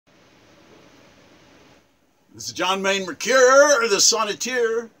This is John Maine Mercure, the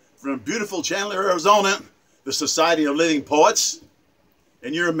Sonneteer, from beautiful Chandler, Arizona, the Society of Living Poets.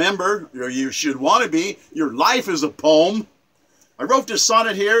 And you're a member, or you should want to be. Your life is a poem. I wrote this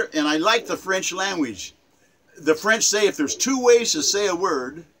sonnet here, and I like the French language. The French say if there's two ways to say a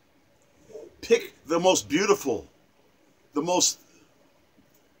word, pick the most beautiful, the most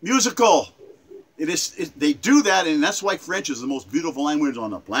musical. They do that, and that's why French is the most beautiful language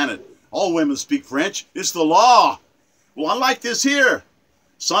on the planet. All women speak French. It's the law. Well, I like this here.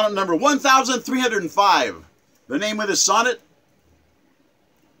 Sonnet number 1305. The name of the sonnet,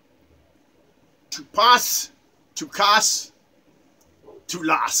 Tout, Passe, Tout, Casse, Tout,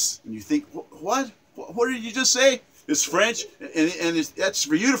 Lasse. And you think, what? What did you just say? It's French, and that's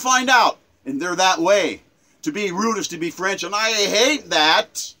for you to find out. And they're that way. To be rude is to be French, and I hate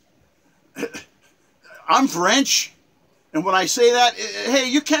that. I'm French. And when I say that, hey,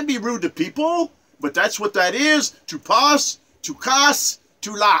 you can't be rude to people, but that's what that is. Tout passe, tout casse,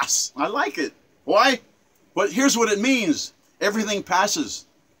 tout lasse. I like it. Why? But here's what it means. Everything passes.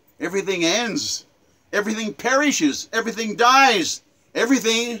 Everything ends. Everything perishes. Everything dies.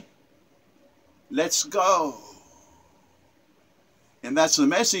 Everything lets go. And that's the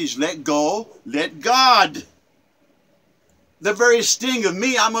message. Let go. Let God. The very sting of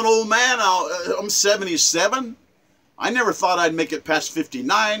me, I'm an old man. I'm 77. I never thought I'd make it past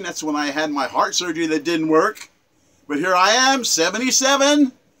 59. That's when I had my heart surgery that didn't work. But here I am,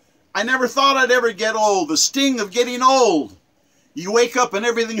 77. I never thought I'd ever get old. The sting of getting old. You wake up and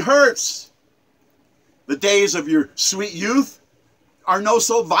everything hurts. The days of your sweet youth are no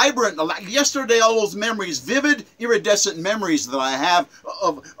so vibrant. Like yesterday, all those memories, vivid, iridescent memories that I have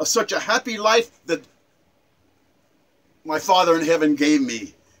of such a happy life that my Father in heaven gave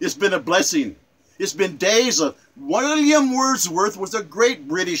me. It's been a blessing. It's been days of William Wordsworth was a great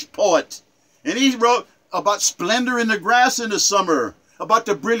British poet. And he wrote about splendor in the grass in the summer, about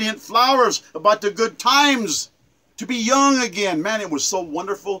the brilliant flowers, about the good times, to be young again. Man, it was so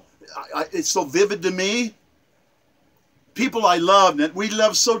wonderful. It's so vivid to me. People I loved, that we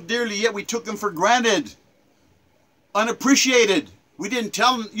loved so dearly, yet we took them for granted. Unappreciated. We didn't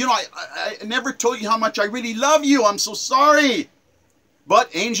tell them, you know, I never told you how much I really love you. I'm so sorry.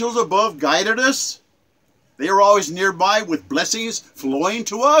 But angels above guided us. They were always nearby with blessings flowing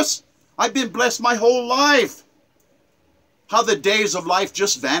to us. I've been blessed my whole life. How the days of life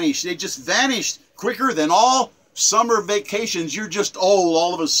just vanished. They just vanished quicker than all summer vacations. You're just old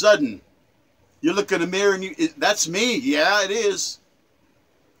all of a sudden. You look in the mirror and that's me. Yeah, it is.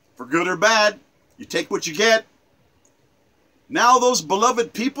 For good or bad, you take what you get. Now those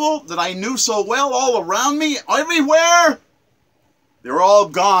beloved people that I knew so well all around me, everywhere, they're all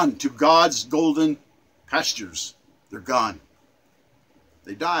gone to God's golden pastures. They're gone.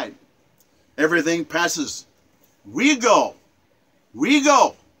 They died. Everything passes. We go. We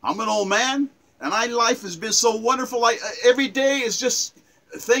go. I'm an old man, and my life has been so wonderful. Every day is just,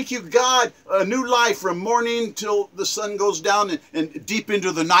 thank you, God, a new life from morning till the sun goes down and deep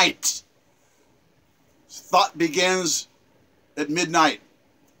into the night. Thought begins at midnight.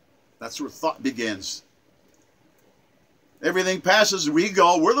 That's where thought begins. Everything passes, we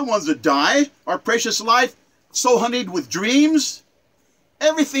go. We're the ones that die. Our precious life, so honeyed with dreams.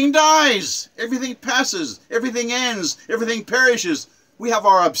 Everything dies. Everything passes. Everything ends. Everything perishes. We have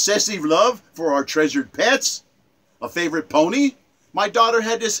our obsessive love for our treasured pets. A favorite pony. My daughter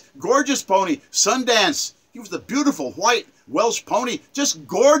had this gorgeous pony, Sundance. He was the beautiful white Welsh pony. Just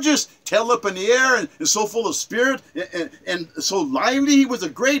gorgeous. Tail up in the air and so full of spirit and so lively. He was a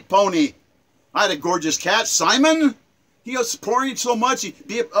great pony. I had a gorgeous cat, Simon. He was purring so much, he'd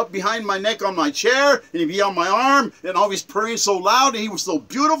be up behind my neck on my chair, and he'd be on my arm, and always purring so loud, and he was so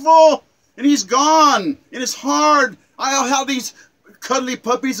beautiful, and he's gone, and it's hard. I have these cuddly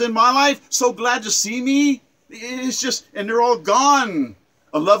puppies in my life, so glad to see me. It's just, and they're all gone.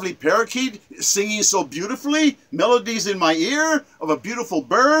 A lovely parakeet singing so beautifully, melodies in my ear of a beautiful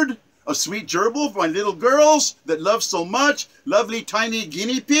bird, a sweet gerbil for my little girls that love so much, lovely tiny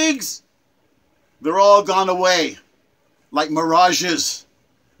guinea pigs. They're all gone away. Like mirages,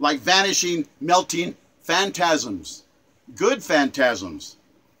 like vanishing, melting phantasms, good phantasms.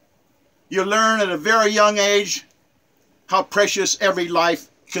 You learn at a very young age how precious every life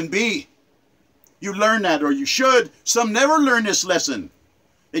can be. You learn that, or you should. Some never learn this lesson.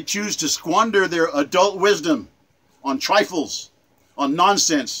 They choose to squander their adult wisdom on trifles, on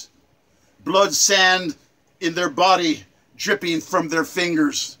nonsense, blood sand in their body dripping from their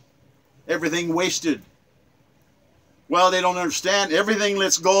fingers, everything wasted. Well, they don't understand. Everything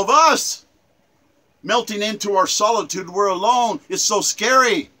lets go of us. Melting into our solitude, we're alone. It's so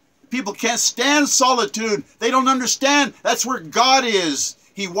scary. People can't stand solitude. They don't understand. That's where God is.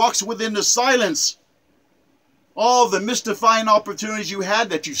 He walks within the silence. All the mystifying opportunities you had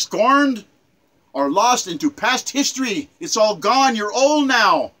that you scorned are lost into past history. It's all gone. You're old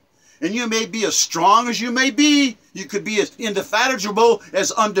now. And you may be as strong as you may be. You could be as indefatigable,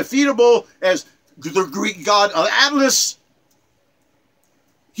 as undefeatable as the Greek god Atlas.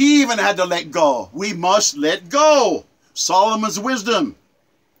 He even had to let go. We must let go. Solomon's wisdom.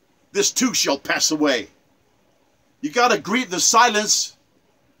 This too shall pass away. You got to greet the silence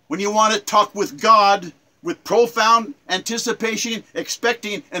when you want to talk with God with profound anticipation,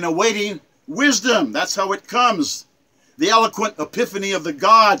 expecting and awaiting wisdom. That's how it comes. The eloquent epiphany of the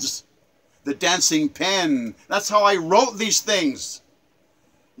gods. The dancing pen. That's how I wrote these things.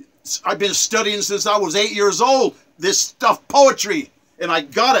 I've been studying since I was 8 years old, this stuff, poetry. And I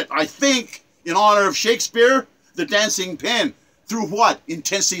got it, I think, in honor of Shakespeare, the dancing pen. Through what?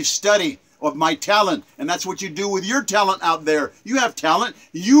 Intensive study of my talent. And that's what you do with your talent out there. You have talent.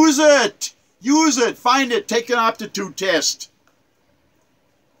 Use it. Use it. Find it. Take an aptitude test.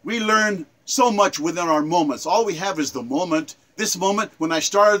 We learn so much within our moments. All we have is the moment. This moment, when I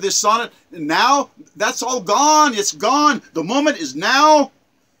started this sonnet, now, that's all gone. It's gone. The moment is now.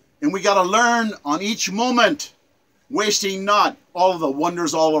 And we got to learn on each moment, wasting not all of the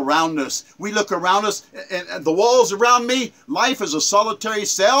wonders all around us. We look around us, and the walls around me, life is a solitary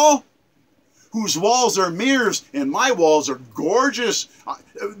cell whose walls are mirrors, and my walls are gorgeous.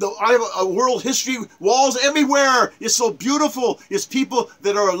 I have a world history walls everywhere. It's so beautiful. It's people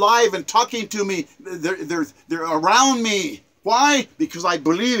that are alive and talking to me. They're around me. Why? Because I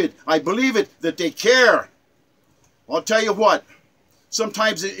believe it. I believe it that they care. I'll tell you what.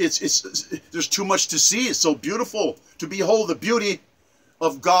 Sometimes there's too much to see. It's so beautiful to behold the beauty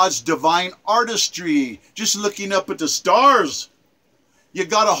of God's divine artistry. Just looking up at the stars. You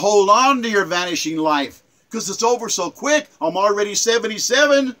got to hold on to your vanishing life because it's over so quick. I'm already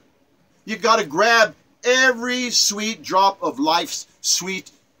 77. You got to grab every sweet drop of life's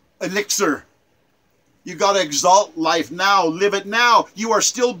sweet elixir. You got to exalt life now. Live it now. You are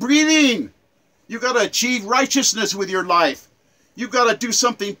still breathing. You got to achieve righteousness with your life. You've got to do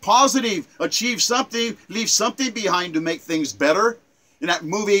something positive, achieve something, leave something behind to make things better. In that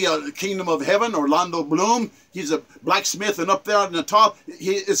movie, Kingdom of Heaven, Orlando Bloom, he's a blacksmith, and up there on the top,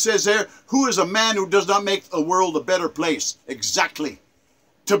 it says there, who is a man who does not make the world a better place? Exactly.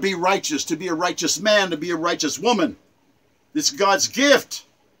 To be righteous, to be a righteous man, to be a righteous woman. It's God's gift.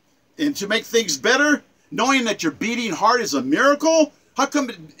 And to make things better, knowing that your beating heart is a miracle. How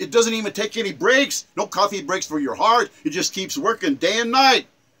come it doesn't even take any breaks? No coffee breaks for your heart. It just keeps working day and night.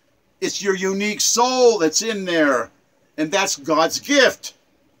 It's your unique soul that's in there. And that's God's gift.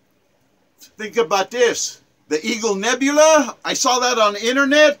 Think about this. The Eagle Nebula, I saw that on the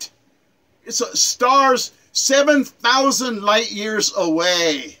internet. It's stars 7,000 light years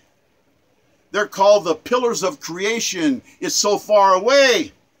away. They're called the pillars of creation. It's so far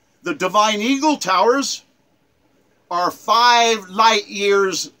away. The Divine Eagle Towers are 5 light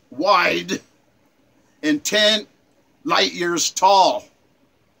years wide and 10 light years tall.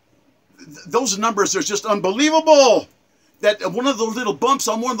 Those numbers are just unbelievable. That one of those little bumps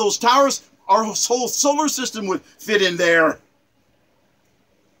on one of those towers, our whole solar system would fit in there.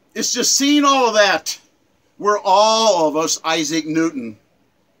 It's just seeing all of that. We're all of us Isaac Newton.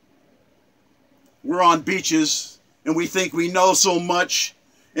 We're on beaches and we think we know so much,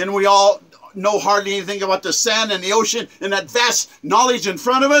 and we all know hardly anything about the sand and the ocean and that vast knowledge in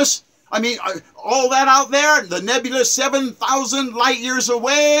front of us. I mean, all that out there, the nebula 7,000 light years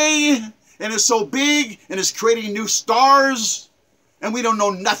away, and it's so big, and it's creating new stars, and we don't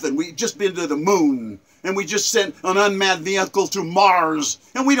know nothing. We've just been to the moon, and we just sent an unmanned vehicle to Mars,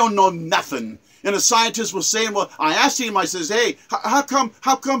 and we don't know nothing. And a scientist was saying, well, I asked him, I says, hey, how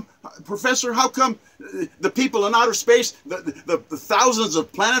come, Professor, how come the people in outer space, the thousands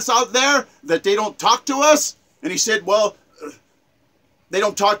of planets out there, that they don't talk to us? And he said, well, they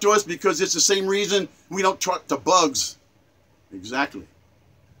don't talk to us because it's the same reason we don't talk to bugs. Exactly.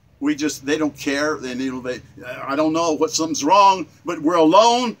 They don't care. And I don't know what something's wrong, but we're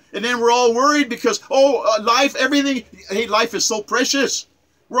alone. And then we're all worried because, life, everything. Hey, life is so precious.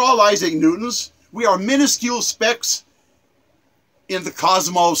 We're all Isaac Newtons. We are minuscule specks in the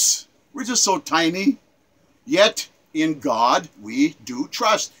cosmos. We're just so tiny. Yet, in God, we do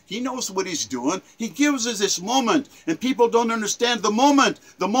trust. He knows what he's doing. He gives us this moment. And people don't understand the moment.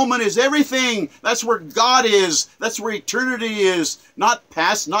 The moment is everything. That's where God is. That's where eternity is. Not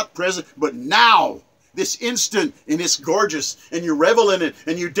past, not present, but now. This instant, and it's gorgeous. And you revel in it.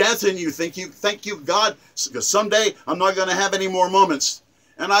 And you dance and you thank you, God. Because someday, I'm not going to have any more moments.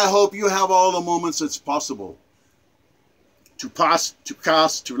 And I hope you have all the moments that's possible. To passe, to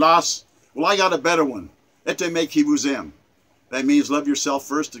casse, to lasse. Well, I got a better one. Ete me qui vous aime. That means love yourself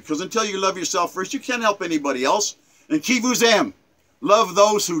first. Because until you love yourself first, you can't help anybody else. And qui vous aime. Love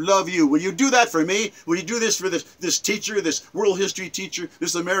those who love you. Will you do that for me? Will you do this for this teacher, this world history teacher,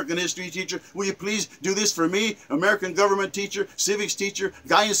 this American history teacher? Will you please do this for me? American government teacher, civics teacher,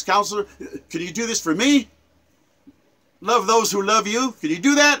 guidance counselor. Can you do this for me? Love those who love you. Can you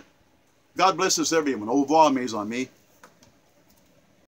do that? God bless us, everyone. Au revoir, mes amis.